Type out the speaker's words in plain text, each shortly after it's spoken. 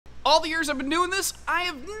All the years I've been doing this, I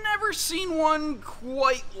have never seen one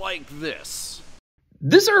quite like this.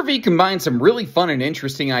 This RV combines some really fun and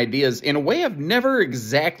interesting ideas in a way I've never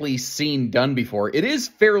exactly seen done before. It is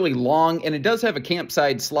fairly long, and it does have a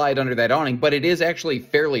campsite slide under that awning, but it is actually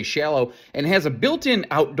fairly shallow and has a built-in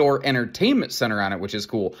outdoor entertainment center on it, which is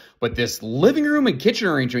cool. But this living room and kitchen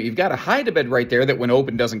arrangement, you've got a hide-a-bed right there that when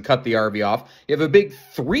open doesn't cut the RV off. You have a big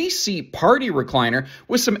 3-seat party recliner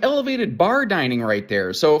with some elevated bar dining right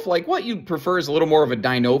there. So if like what you'd prefer is a little more of a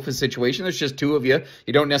dine-ofa situation, there's just two of you,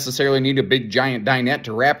 you don't necessarily need a big giant dinette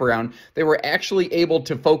to wrap around. They were actually able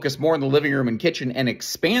to focus more on the living room and kitchen and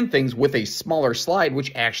expand things with a smaller slide,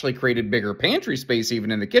 which actually created bigger pantry space even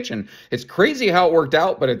in the kitchen. It's crazy how it worked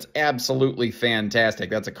out, but it's absolutely fantastic.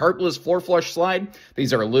 That's a cartless floor flush slide.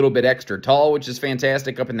 These are a little bit extra tall, which is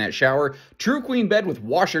fantastic up in that shower. True queen bed with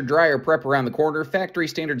washer dryer prep around the corner, factory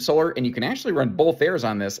standard solar, and you can actually run both airs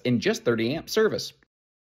on this in just 30 amp service.